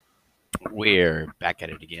We're back at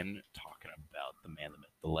it again, talking about the man, the myth,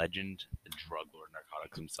 the legend, the drug lord,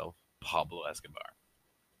 narcotics himself, Pablo Escobar.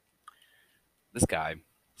 This guy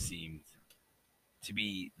seemed to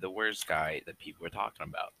be the worst guy that people were talking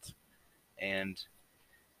about. And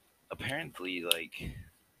apparently,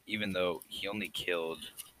 even though he only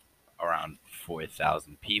killed around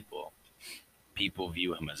 4,000 people, people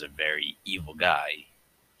view him as a very evil guy,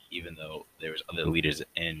 even though there was other leaders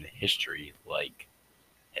in history like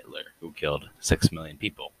Hitler who killed 6 million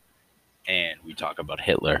people. And we talk about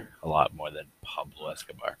Hitler a lot more than Pablo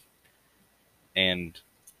Escobar. And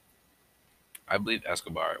I believe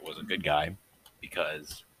Escobar was a good guy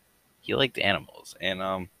because he liked animals. And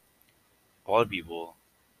a lot of people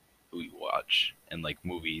who you watch in like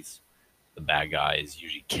movies, the bad guys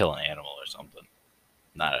usually kill an animal or something.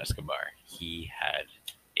 Not Escobar. He had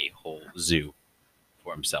a whole zoo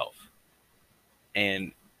for himself.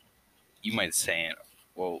 And you might say,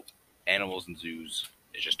 well, animals in zoos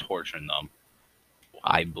is just torturing them.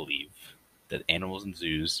 I believe that animals in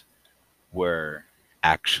zoos were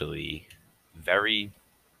actually very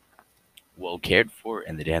well cared for,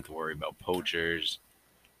 and they didn't have to worry about poachers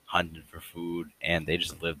hunting for food, and they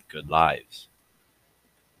just lived good lives.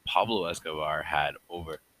 Pablo Escobar had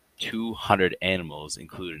over 200 animals,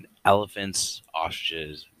 including elephants,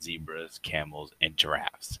 ostriches, zebras, camels, and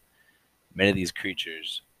giraffes. Many of these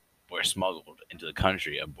creatures were smuggled into the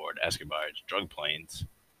country aboard Escobar's drug planes,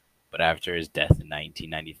 but after his death in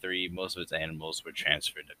 1993, most of its animals were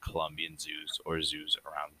transferred to Colombian zoos or zoos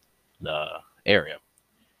around the area.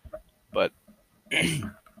 But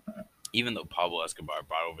even though Pablo Escobar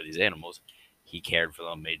brought over these animals, he cared for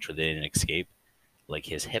them, made sure they didn't escape, like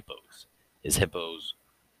his hippos. His hippos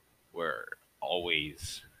were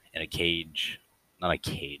always in a cage, not a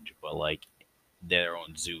cage, but like their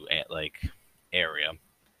own zoo area,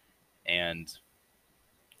 and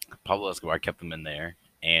Pablo Escobar kept them in there,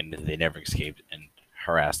 and they never escaped and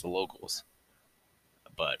harassed the locals.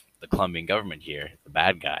 But the Colombian government here, the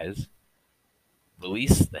bad guys,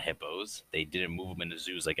 released the hippos. They didn't move them into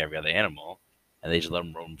zoos like every other animal, and they just let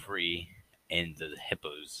them roam free. And the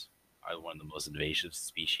hippos are one of the most invasive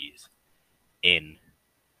species in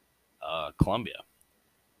Colombia.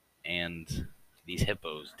 And these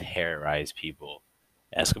hippos terrorize people.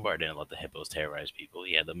 Escobar didn't let the hippos terrorize people.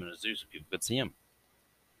 He had them in a zoo so people could see them.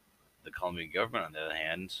 The Colombian government, on the other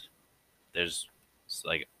hand, there's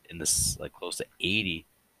like in this like close to 80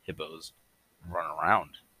 hippos run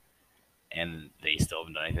around, and they still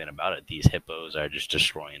haven't done anything about it. These hippos are just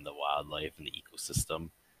destroying the wildlife and the ecosystem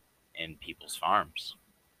in people's farms,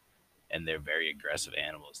 and they're very aggressive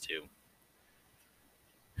animals too.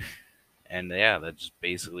 And yeah, that just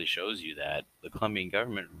basically shows you that the Colombian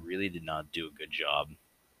government really did not do a good job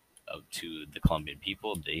of to the Colombian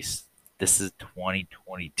people. This is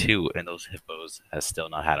 2022, and those hippos has still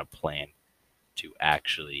not had a plan to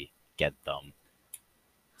actually get them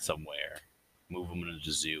somewhere, move them into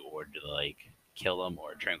the zoo, or to like kill them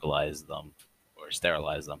or tranquilize them or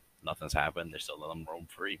sterilize them. Nothing's happened. They're still letting them roam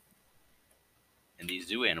free. And these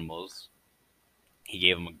zoo animals, he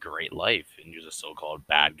gave them a great life, and he was a so-called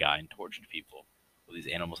bad guy and tortured people. Well, these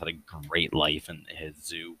animals had a great life in his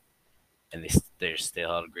zoo, and they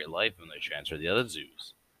still had a great life when they transferred to the other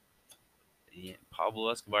zoos. Pablo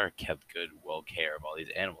Escobar kept good, well care of all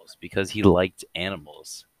these animals because he liked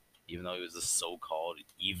animals. Even though he was a so-called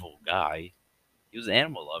evil guy, he was an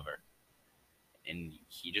animal lover, and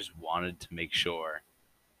he just wanted to make sure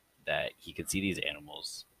that he could see these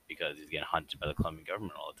animals because he's getting hunted by the Colombian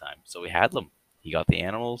government all the time. So he had them. He got the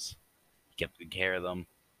animals, kept good care of them,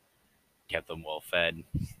 kept them well fed,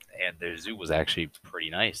 and their zoo was actually pretty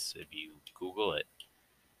nice. If you Google it,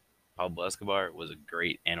 Pablo Escobar was a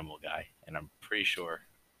great animal guy, and I'm pretty sure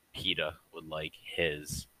PETA would like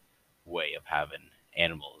his way of having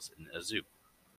animals in a zoo.